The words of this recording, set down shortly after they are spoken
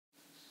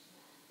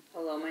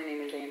Hello, my name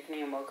is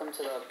Anthony, and welcome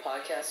to the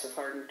podcast of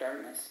Heart and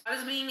Darkness. How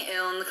does being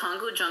ill in the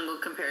Congo jungle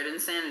compare to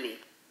insanity?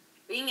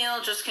 Being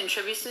ill just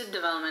contributes to the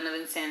development of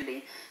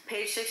insanity.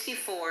 Page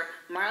 64,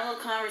 Marlowe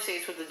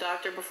conversates with the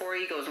doctor before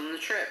he goes on the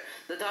trip.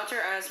 The doctor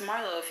asks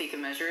Marlowe if he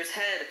can measure his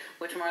head,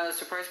 which Marlowe,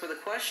 surprised by the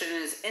question,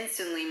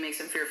 instantly makes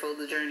him fearful of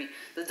the journey.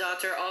 The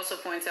doctor also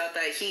points out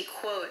that he,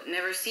 quote,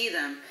 never see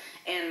them,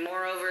 and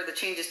moreover, the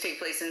changes take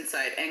place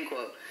inside, end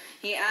quote.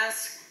 He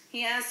asks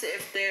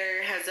if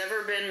there has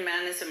ever been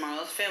madness in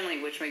Marlowe's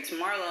family, which makes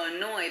Marlowe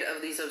annoyed of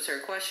these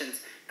absurd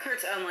questions.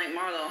 Kurtz, unlike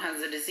Marlowe,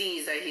 has a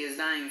disease that he is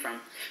dying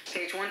from.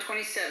 Page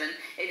 127,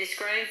 it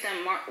describes that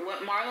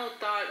what Marlowe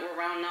thought were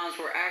round knobs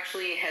were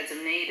actually heads of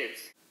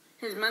natives.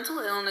 His mental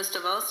illness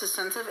develops a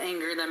sense of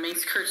anger that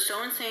makes Kurtz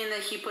so insane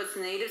that he puts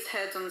natives'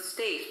 heads on the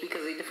stakes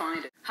because they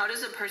defied it. How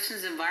does a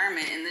person's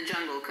environment in the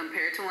jungle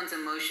compare to one's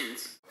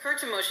emotions?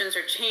 Kurt's emotions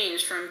are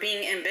changed from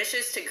being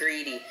ambitious to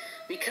greedy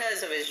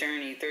because of his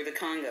journey through the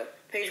Congo.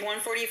 Page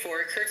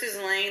 144, Kurtz is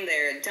laying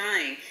there,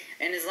 dying,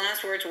 and his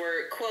last words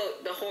were,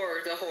 quote, the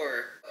horror,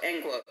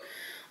 end quote.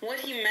 What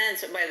he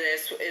meant by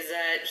this is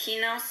that he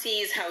now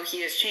sees how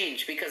he has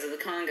changed because of the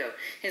Congo.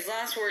 His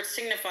last words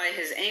signify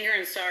his anger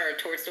and sorrow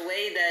towards the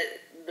way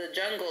that the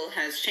jungle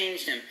has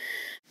changed him.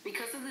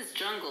 Because of this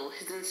jungle,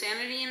 his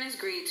insanity and his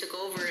greed took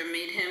over and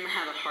made him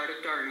have a heart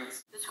of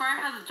darkness. Describe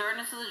how the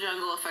darkness of the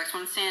jungle affects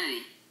one's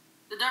sanity.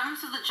 The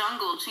darkness of the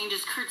jungle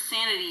changes Kurt's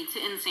sanity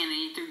to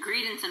insanity through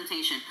greed and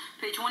temptation.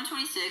 Page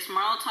 126,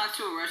 Marlowe talks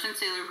to a Russian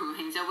sailor who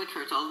hangs out with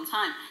Kurtz all the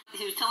time.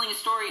 He was telling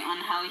a story on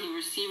how he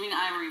was receiving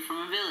ivory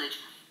from a village,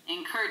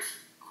 and Kurtz,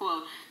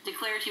 quote,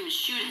 declared he would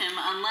shoot him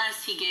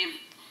unless he gave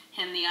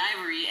him the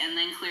ivory and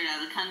then cleared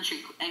out of the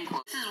country, end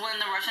quote. This is when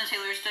the Russian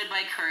sailor stood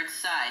by Kurt's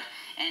side,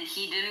 and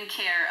he didn't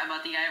care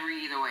about the ivory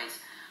either ways.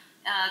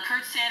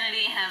 Kurt's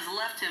sanity has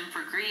left him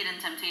for greed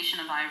and temptation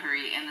of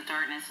ivory and the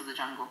darkness of the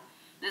jungle.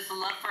 This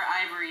love for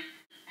ivory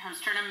has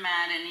turned him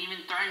mad and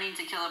even threatening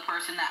to kill a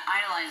person that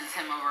idolizes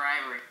him over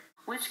ivory.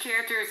 Which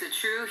character is the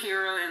true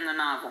hero in the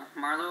novel,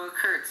 Marlowe or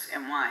Kurtz,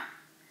 and why?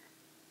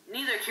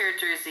 Neither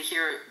character is the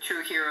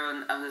true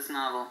hero of this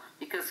novel,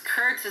 because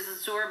Kurtz is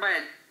absorbed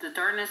by the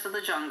darkness of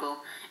the jungle,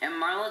 and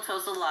Marlowe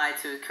tells a lie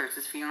to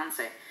Kurtz's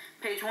fiancée.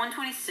 Page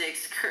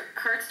 126,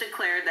 Kurtz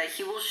declared that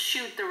he will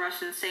shoot the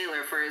Russian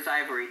sailor for his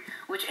ivory,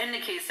 which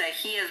indicates that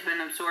he has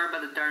been absorbed by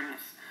the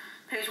darkness.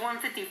 Page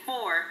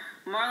 154,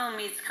 Marlowe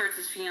meets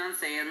Kurtz's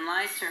fiancée and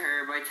lies to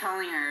her by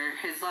telling her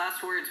his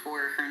last words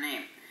were her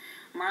name.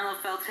 Marlowe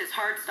felt his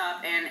heart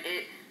stop and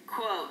it,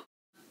 quote,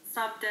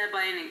 stopped dead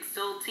by an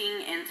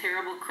exulting and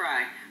terrible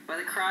cry, by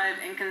the cry of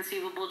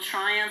inconceivable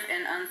triumph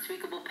and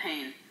unspeakable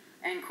pain,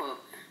 end quote.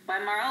 By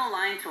Marlowe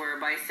lying to her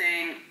by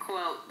saying,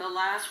 quote, the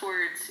last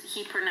words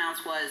he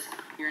pronounced was,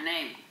 your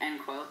name,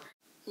 end quote.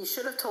 He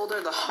should have told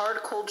her the hard,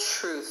 cold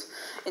truth,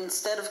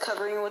 instead of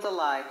covering it with a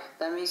lie.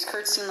 That makes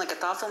Kurtz seem like a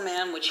thoughtful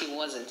man, which he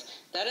wasn't.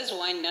 That is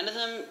why none of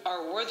them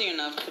are worthy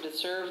enough to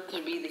deserve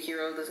to be the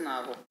hero of this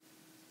novel.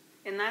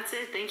 And that's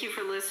it. Thank you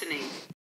for listening.